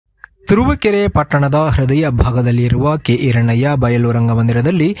ತುರುವೇಕೆರೆ ಪಟ್ಟಣದ ಹೃದಯ ಭಾಗದಲ್ಲಿರುವ ಕೆ ಈರಣ್ಣಯ್ಯ ಬಯಲು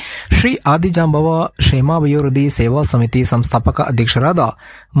ರಂಗಮಂದಿರದಲ್ಲಿ ಶ್ರೀ ಆದಿಜಾಂಬವ ಕ್ಷೇಮಾಭಿವೃದ್ಧಿ ಸೇವಾ ಸಮಿತಿ ಸಂಸ್ಥಾಪಕ ಅಧ್ಯಕ್ಷರಾದ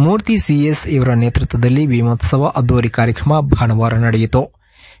ಮೂರ್ತಿ ಸಿಎಸ್ ಇವರ ನೇತೃತ್ವದಲ್ಲಿ ಭೀಮೋತ್ಸವ ಅದ್ದೂರಿ ಕಾರ್ಯಕ್ರಮ ಭಾನುವಾರ ನಡೆಯಿತು.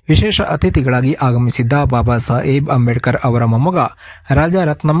 ವಿಶೇಷ ಅತಿಥಿಗಳಾಗಿ ಆಗಮಿಸಿದ್ದ ಬಾಬಾ ಸಾಹೇಬ್ ಅಂಬೇಡ್ಕರ್ ಅವರ ಮೊಮ್ಮಗ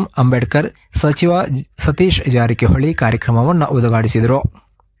ರಾಜರತ್ನಂ ಅಂಬೇಡ್ಕರ್, ಸಚಿವ ಸತೀಶ್ ಜಾರಕಿಹೊಳಿ ಕಾರ್ಯಕ್ರಮವನ್ನು ಉದ್ಘಾಟಿಸಿದರು.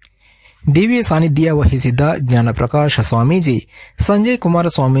 ದಿವ್ಯ ಸಾನ್ನಿಧ್ಯ ವಹಿಸಿದ್ದ ಜ್ಞಾನಪ್ರಕಾಶ ಸ್ವಾಮೀಜಿ, ಸಂಜಯ್ ಕುಮಾರ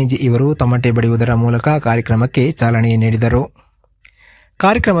ಸ್ವಾಮೀಜಿ ಇವರು ತಮಟೆ ಬಡಿಯುವುದರ ಮೂಲಕ ಕಾರ್ಯಕ್ರಮಕ್ಕೆ ಚಾಲನೆ ನೀಡಿದರು.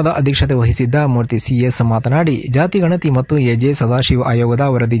 ಕಾರ್ಯಕ್ರಮದ ಅಧ್ಯಕ್ಷತೆ ವಹಿಸಿದ್ದ ಮೂರ್ತಿ ಸಿಎಸ್ ಮಾತನಾಡಿ, ಜಾತಿ ಗಣತಿ ಮತ್ತು ಎಜೆ ಸದಾಶಿವ ಆಯೋಗದ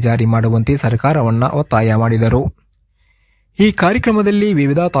ವರದಿ ಜಾರಿ ಮಾಡುವಂತೆ ಸರ್ಕಾರವನ್ನು ಒತ್ತಾಯ ಮಾಡಿದರು. ಈ ಕಾರ್ಯಕ್ರಮದಲ್ಲಿ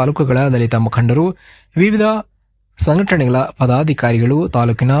ವಿವಿಧ ತಾಲೂಕುಗಳ ದಲಿತ ಮುಖಂಡರು, ವಿವಿಧ ಸಂಘಟನೆಗಳ ಪದಾಧಿಕಾರಿಗಳು,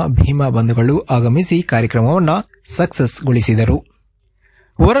 ತಾಲೂಕಿನ ಭೀಮಾ ಬಂಧುಗಳು ಆಗಮಿಸಿ ಕಾರ್ಯಕ್ರಮವನ್ನು ಸಕ್ಸಸ್ಗೊಳಿಸಿದರು.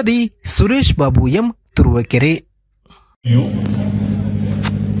 ವರದಿ Suresh Babu M, Turuvekere.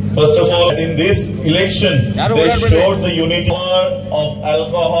 First of all, in this election, they showed the unity of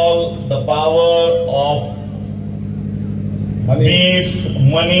alcohol, the power of beef,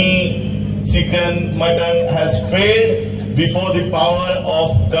 money, chicken, mutton has failed before the power of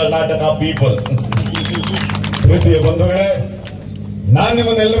Karnataka people. ಪ್ರೀತಿಯ ಬಂಧುಗಳೇ, ನಾನು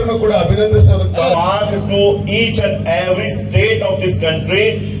ನಿಮ್ಮನ್ನೆಲ್ಲರನ್ನು ಕೂಡ ಅಭಿನಂದಿಸುತ್ತೇನೆ. To each and every state of this country,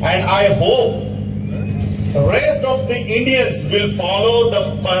 and I hope the rest of the Indians will follow the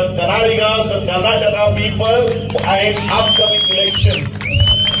Kannadigas, the Karnataka people in upcoming elections.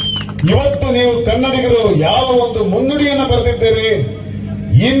 ಇವತ್ತು ನೀವು ಕನ್ನಡಿಗರು ಯಾವ ಒಂದು ಮುನ್ನುಡಿಯನ್ನು ಬರೆದಿದ್ದೀರಿ,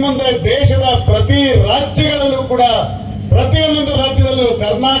 ಇನ್ಮುಂದೆ ದೇಶದ ಪ್ರತಿ ರಾಜ್ಯಗಳಲ್ಲೂ ಕೂಡ ಪ್ರತಿಯೊಂದು ರಾಜ್ಯದಲ್ಲೂ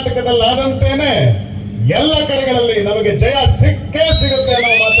ಕರ್ನಾಟಕದಲ್ಲಾದಂತೇನೆ ಎಲ್ಲ ಕಡೆಗಳಲ್ಲಿ ನಮಗೆ ಜಯ ಸಿಕ್ಕೇ ಸಿಗುತ್ತೆ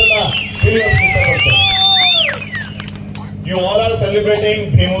ಅನ್ನೋ ಮಾತನ್ನ ತಿಳಿಯೋಕೆ ಇಷ್ಟಪಡ್ತೇನೆ. You all are celebrating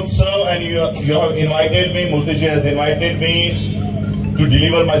Bheemothsav, and you have invited me, Murtiji has invited me to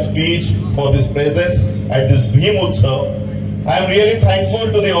deliver my speech for this presence at this Bheemothsav. I am really thankful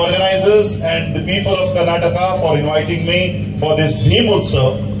to the organizers and the people of Karnataka for inviting me for this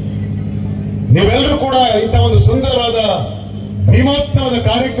Bheemothsav. ನೀವೆಲ್ಲರೂ ಕೂಡ ಇಂಥ ಒಂದು ಸುಂದರವಾದ ಭೀಮೋತ್ಸವದ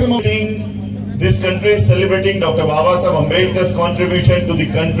ಕಾರ್ಯಕ್ರಮ. This country is celebrating Dr. Bheemothsav Ambedkar's contribution to the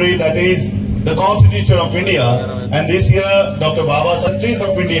country, that is the Constitution of India. And this year, Dr. Bheemothsav Justice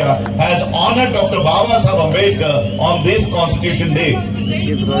of India has honored Dr. Bheemothsav Ambedkar on this Constitution Day.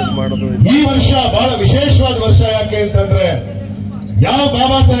 ಈ ವರ್ಷ ಬಹಳ ವಿಶೇಷವಾದ ವರ್ಷ. ಯಾಕೆ ಅಂತಂದ್ರೆ, ಯಾವ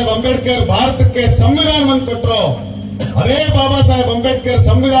ಬಾಬಾ ಸಾಹೇಬ್ ಅಂಬೇಡ್ಕರ್ ಭಾರತಕ್ಕೆ ಸಂವಿಧಾನವನ್ನು ಕೊಟ್ಟರು, ಅದೇ ಬಾಬಾ ಸಾಹೇಬ್ ಅಂಬೇಡ್ಕರ್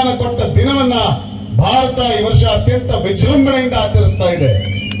ಸಂವಿಧಾನ ಕೊಟ್ಟ ದಿನವನ್ನ ಭಾರತ ಈ ವರ್ಷ ಅತ್ಯಂತ ವಿಜೃಂಭಣೆಯಿಂದ ಆಚರಿಸ್ತಾ ಇದೆ.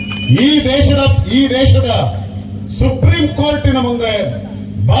 ಈ ದೇಶದ ಸುಪ್ರೀಂ ಕೋರ್ಟಿನ ಮುಂದೆ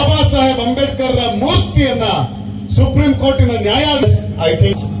ಬಾಬಾ ಸಾಹೇಬ್ ಅಂಬೇಡ್ಕರ್ ಮೂರ್ತಿಯನ್ನ ಸುಪ್ರೀಂ ಕೋರ್ಟಿನ ನ್ಯಾಯಾಧೀಶ. I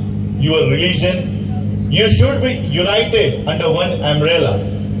think your religion, you should be united under one umbrella.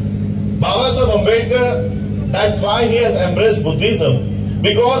 Baba Saheb Ambedkar, that's why he has embraced Buddhism,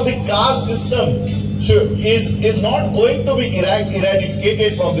 because the caste system is not going to be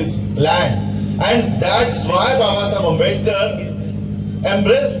eradicated from this land, and that's why Baba Saheb Ambedkar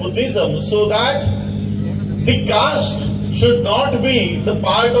embraced Buddhism, so that the caste should not be the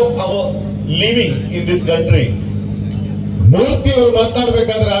part of our living in this country. ಮೂರ್ತಿಯವರು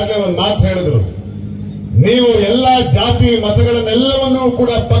ಮಾತನಾಡಬೇಕಾದ್ರೆ ಆಗಲೇ ಒಂದು ಮಾತು ಹೇಳಿದ್ರು, ನೀವು ಎಲ್ಲಾ ಜಾತಿ ಮತಗಳನ್ನೆಲ್ಲವನ್ನೂ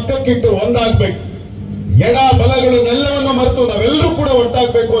ಕೂಡ ಪಕ್ಕಕ್ಕಿಟ್ಟು ಒಂದಾಗಬೇಕು, ಎಡ ಬಲಗಳನ್ನೆಲ್ಲವನ್ನು ಮರೆತು ನಾವೆಲ್ಲರೂ ಕೂಡ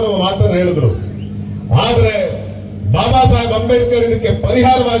ಒಟ್ಟಾಗಬೇಕು ಅನ್ನೋ ಮಾತನ್ನು ಹೇಳಿದ್ರು. ಆದ್ರೆ ಬಾಬಾ ಸಾಹೇಬ್ ಅಂಬೇಡ್ಕರ್ ಇದಕ್ಕೆ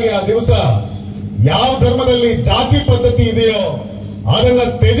ಪರಿಹಾರವಾಗಿ ಆ ದಿವಸ ಯಾವ ಧರ್ಮದಲ್ಲಿ ಜಾತಿ ಪದ್ಧತಿ ಇದೆಯೋ ಅದನ್ನ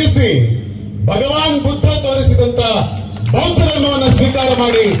ತ್ಯಜಿಸಿ ಭಗವಾನ್ ಬುದ್ಧ ತೋರಿಸಿದಂತ ಬೌದ್ಧ ಧರ್ಮವನ್ನು ಸ್ವೀಕಾರ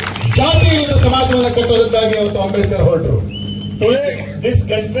ಮಾಡಿ ಜಾತಿಯುತ ಸಮಾಜವನ್ನು ಕಟ್ಟೋದಕ್ಕಾಗಿ ಅವತ್ತು ಅಂಬೇಡ್ಕರ್ ಹೊರಟರು. Today, this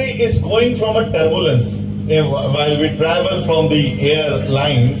country is going from a turbulence while we travel from the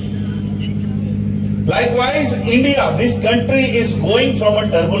airlines. Likewise, India, this country is going from a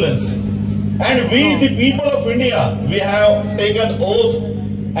turbulence, and we, the people of India, we have taken oath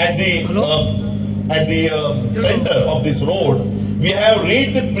at the center of this road. We have read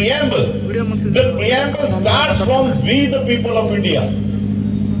the preamble. The preamble starts from we, the people of India.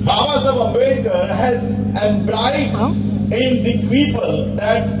 Baba Saheb Ambedkar has imbibed in the people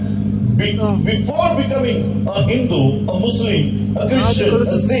that before becoming a Hindu, a Muslim, a Christian,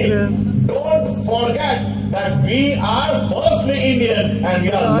 a Sikh, don't forget that we are firstly Indian and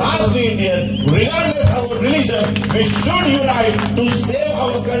we are lastly Indian. Regardless of our religion, we should unite to save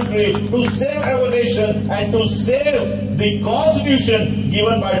our country, to save our nation, and to save the constitution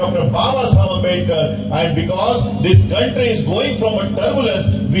given by Dr. Baba Saheb Ambedkar. And because this country is going from a turbulence,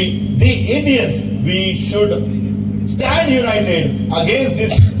 the Indians, we should stand united against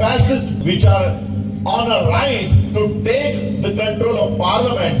these fascists which are on a rise to take the control of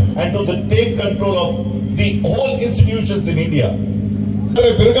Parliament and to take control of the whole institutions in India.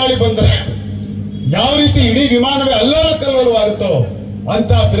 ಬಿರುಗಾಳಿ ಬಂದರೆ ಯಾವ ರೀತಿ ಇಡೀ ವಿಮಾನವೇ ಅಲ್ಲೋಲ ಕಲ್ಲೋಲವಾಗುತ್ತೋ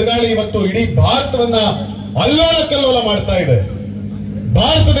ಅಂತ ಬಿರುಗಾಳಿ ಇವತ್ತು ಇಡೀ ಭಾರತವನ್ನ ಅಲ್ಲೋಲ ಕಲ್ಲೋಲ ಮಾಡ್ತಾ ಇದೆ.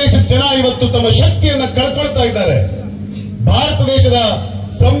 ಭಾರತ ದೇಶದ ಜನ ಇವತ್ತು ತಮ್ಮ ಶಕ್ತಿಯನ್ನ ಕಳ್ಕೊಳ್ತಾ ಇದ್ದಾರೆ. ಭಾರತ ದೇಶದ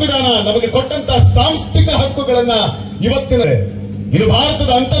ಸಂವಿಧಾನ ನಮಗೆ ಕೊಟ್ಟಂತ ಸಾಂಸ್ಥಿಕ ಹಕ್ಕುಗಳನ್ನ ಇವತ್ತಿನ ಇದು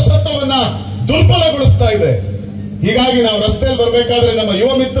ಭಾರತದ ಅಂತಃಸತ್ವವನ್ನ ದುರ್ಬಲಗೊಳಿಸ್ತಾ ಇದೆ. ಹೀಗಾಗಿ ನಾವು ರಸ್ತೆಯಲ್ಲಿ ಬರಬೇಕಾದ್ರೆ ನಮ್ಮ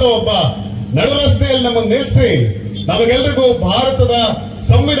ಯುವ ಮಿತ್ರ ಒಬ್ಬ ನಡು ರಸ್ತೆಯಲ್ಲಿ ನಮ್ಮನ್ನು ನಿಲ್ಲಿಸಿ ನಮಗೆಲ್ಲರಿಗೂ ಭಾರತದ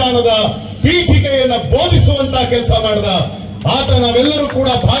ಸಂವಿಧಾನದ ಪೀಠಿಕೆಯನ್ನ ಬೋಧಿಸುವಂತ ಕೆಲಸ ಮಾಡಿದ ಆತ. ನಾವೆಲ್ಲರೂ ಕೂಡ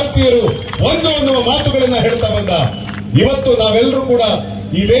ಭಾರತೀಯರು ಒಂದು ಅನ್ನುವ ಮಾತುಗಳನ್ನ ಹೇಳ್ತಾ ಬಂದ. ಇವತ್ತು ನಾವೆಲ್ಲರೂ ಕೂಡ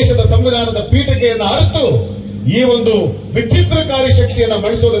ಈ ದೇಶದ ಸಂವಿಧಾನದ ಪೀಠಿಕೆಯನ್ನ ಅರಿತು ಈ ಒಂದು ವಿಚಿತ್ರಕಾರಿ ಶಕ್ತಿಯನ್ನ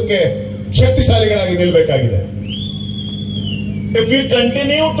ಮಣಿಸೋದಕ್ಕೆ ಶಕ್ತಿಶಾಲಿಗಳಾಗಿ ನಿಲ್ಲಬೇಕಾಗಿದೆ. If we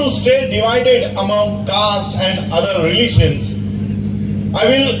continue to stay divided among caste and other religions, I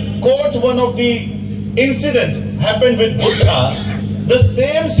will quote one of the incidents happened with Buddha. The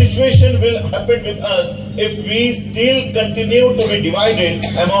same situation will happen with us if we still continue to be divided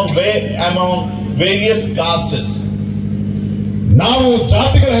among various castes. ನಾವು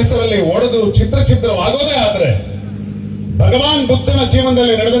ಜಾತಿಗಳ ಹೆಸರಲ್ಲಿ ಒಡೆದು ಚಿತ್ರವಾಗೋದೇ ಆದ್ರೆ ಭಗವಾನ್ ಬುದ್ಧನ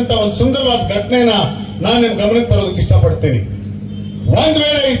ಜೀವನದಲ್ಲಿ ನಡೆದಂತ ಒಂದು ಸುಂದರವಾದ ಘಟನೆನ ನಾನು ನಿಮ್ ಗಮನಕ್ಕೆ ತರೋದಕ್ಕೆ ಇಷ್ಟಪಡ್ತೀನಿ. ಒಂದ್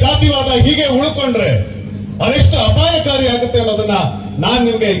ವೇಳೆ ಈ ಜಾತಿವಾದ ಹೀಗೆ ಉಳ್ಕೊಂಡ್ರೆ ಅದೆಷ್ಟು ಅಪಾಯಕಾರಿ ಆಗುತ್ತೆ ಅನ್ನೋದನ್ನ ನಾನು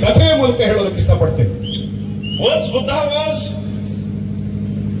ನಿಮ್ಗೆ ಈ ಕಥೆಯ ಮೂಲಕ ಹೇಳೋದಕ್ಕೆ ಇಷ್ಟಪಡ್ತೀನಿ. Once Buddha was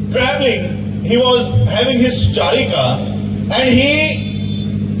traveling, he was having his charika and he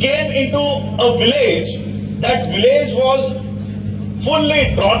came into a village. That village was fully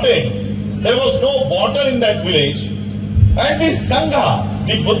droughted. There was no water in that village. And the Sangha,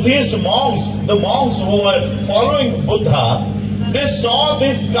 the Buddhist monks, the monks who were following Buddha, they saw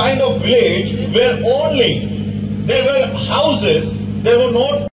this kind of village where only there were houses, there were no